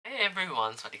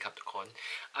everyone, Jakrapatr.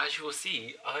 As you will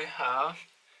see, I have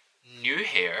new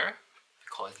hair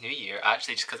because New Year.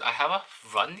 Actually, just because I have a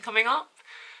run coming up,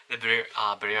 the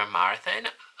Barrier Marathon,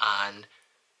 and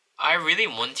I really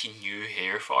wanted new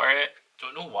hair for it.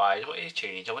 Don't know why. I don't want it to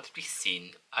change. I want it to be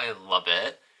seen. I love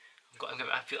it. I'm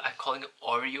calling it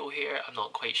Oreo hair. I'm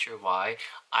not quite sure why.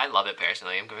 I love it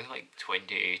personally. I'm going like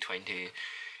 2020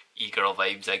 e-girl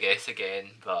vibes, I guess,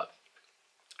 again, but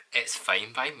it's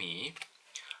fine by me.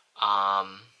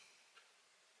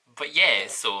 But yeah,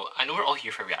 so I know we're all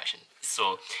here for reaction.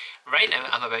 So right now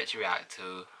I'm about to react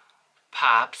toภ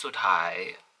าพ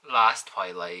Last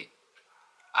Twilight,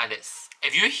 and it's,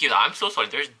 if you hear that, I'm so sorry.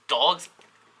 There's dogs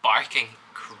barking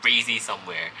crazy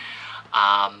somewhere.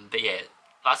 But yeah,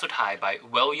 Last Twilight by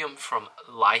William from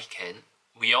Lycan.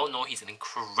 We all know he's an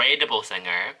incredible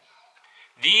singer.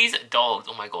 These dogs,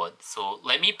 oh my god. So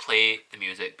let me play the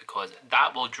music because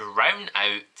that will drown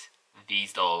out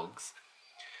these dogs.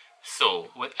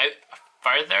 So without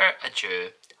further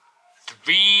ado,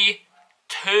 3,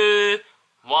 2,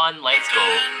 1, let's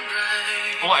go.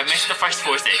 Oh, I missed the first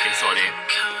 4 seconds, sorry.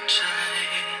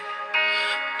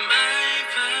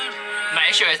 My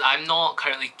issue is I'm not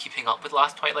currently keeping up with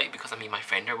Last Twilight because me and my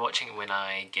friend are watching it when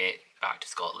I get back to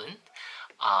Scotland.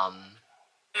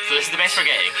 So this is the best we're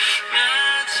getting.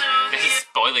 This is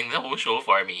spoiling the whole show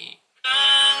for me.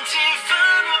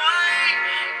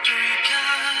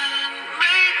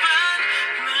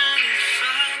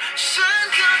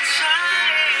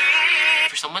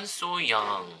 For someone so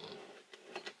young,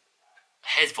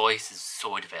 his voice is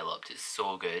so developed, it's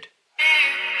so good.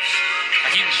 I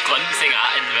keep glancing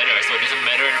at in the mirror, so there's a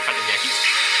mirror in front of me, I keep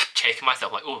checking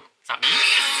myself like, oh, is that me?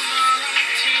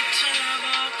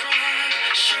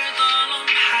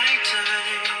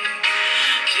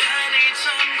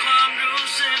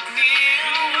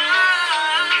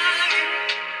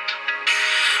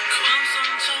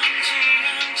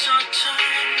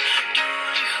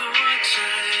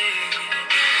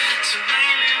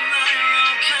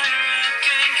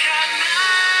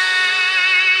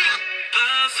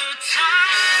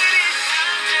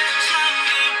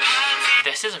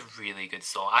 This is a really good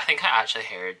song. I think I've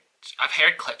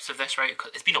heard clips of this, right?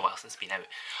 Because it's been a while since it's been out,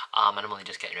 and I'm only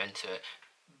just getting around to it.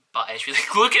 But it's really,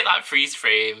 look at that freeze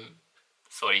frame.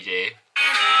 Sorry, Jay.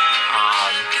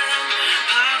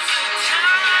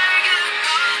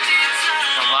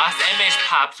 The last image,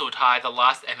 the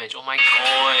last image, oh my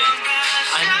god.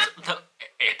 And the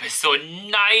episode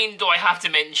 9, do I have to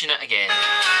mention it again?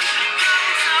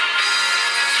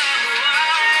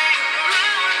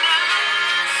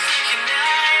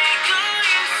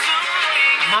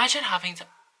 Imagine having to,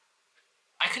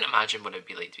 I couldn't imagine what it would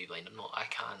be like to be blind. I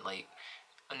can't, like,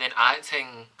 and then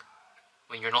acting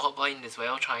when you're not blind as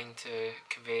well, trying to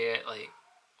convey it, like,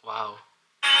 wow.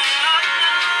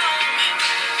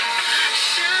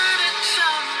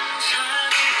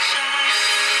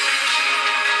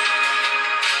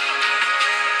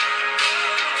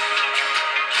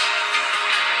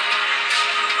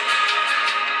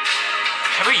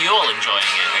 How are you all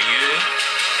enjoying it? Are you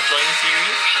enjoying the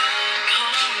series?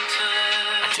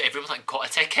 And to everyone's like, got a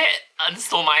ticket and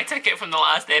stole my ticket from the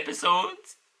last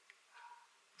episode.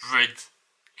 Rude.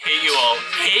 Hate you all.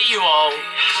 Hate you all.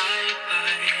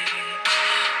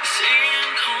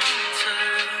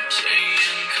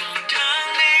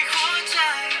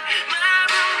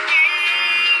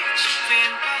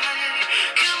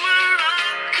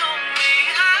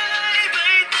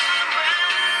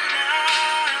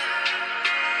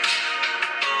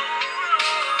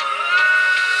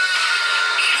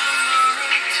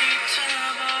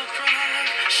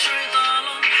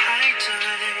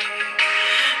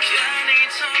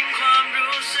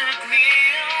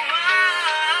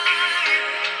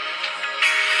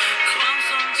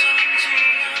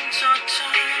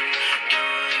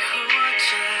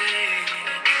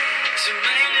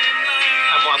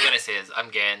 What I'm going to say is I'm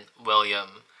getting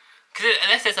William, because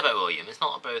this is about William, it's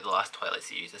not about the Last Twilight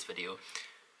series, this video.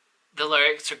 The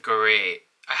lyrics are great,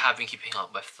 I have been keeping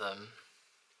up with them.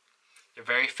 They're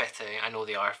very fitting, I know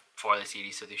they are for the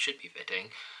series so they should be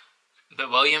fitting. But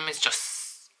William is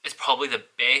probably the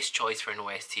best choice for an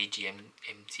OST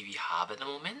GMMTV have at the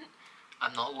moment.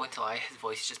 I'm not going to lie, his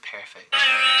voice is just perfect.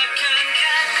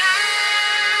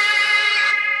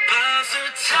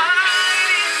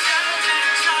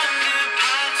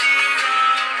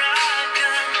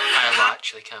 I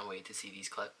actually can't wait to see these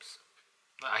clips.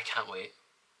 I can't wait.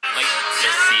 Like,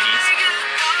 this series.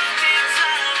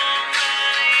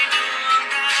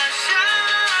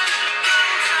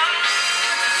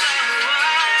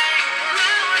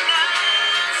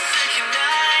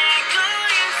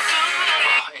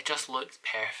 Oh, it just looks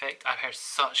perfect. I've heard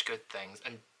such good things,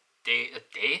 and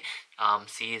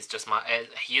C is just my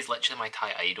he is literally my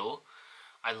Thai idol.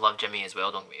 I love Jimmy as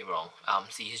well, don't get me wrong.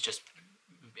 C is just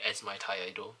is my Thai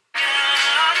idol.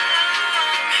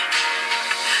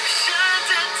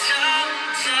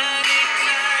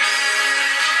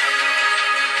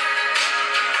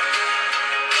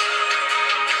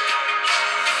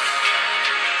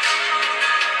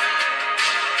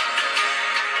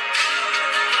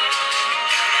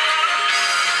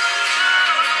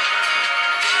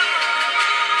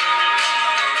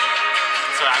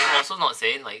 I'm also not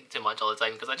saying like too much all the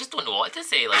time because I just don't know what to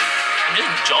say. Like I'm just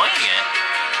enjoying it.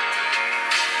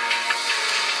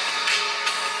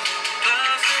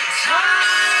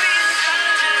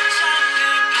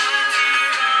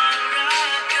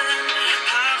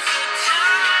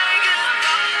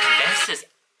 This is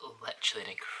literally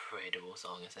an incredible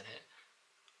song, isn't it?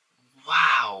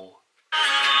 Wow.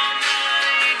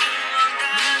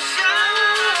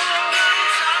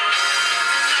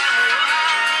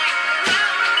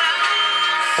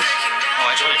 I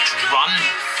just want to drum.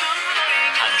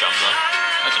 I can't drum though.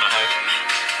 I don't know how.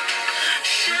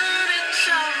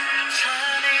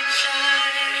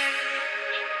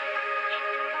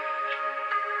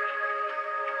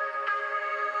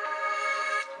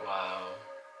 Wow.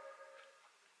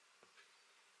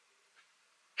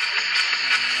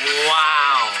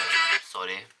 Wow.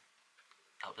 Sorry.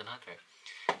 Helped an advert.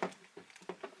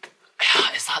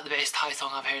 Is that the best Thai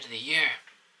song I've heard of the year?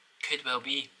 Could well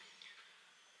be.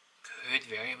 Could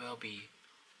very well be.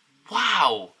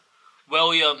 Wow!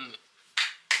 William,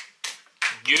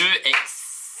 you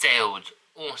excelled.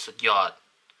 Oh, så god.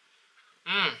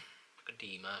 Good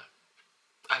day, man.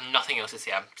 I have nothing else to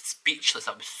say. I'm speechless.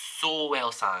 That was so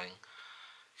well sang.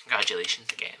 Congratulations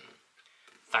again.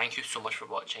 Thank you so much for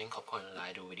watching. ขอบคุณหลา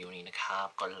ยดูวิดีโอนี้นะครับ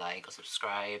กดไลค์กด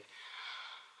subscribe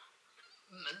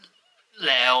แ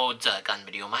ล้วเจอกัน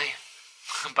วิดีโอใหม่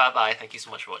Bye bye. Thank you so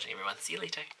much for watching, everyone. See you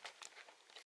later.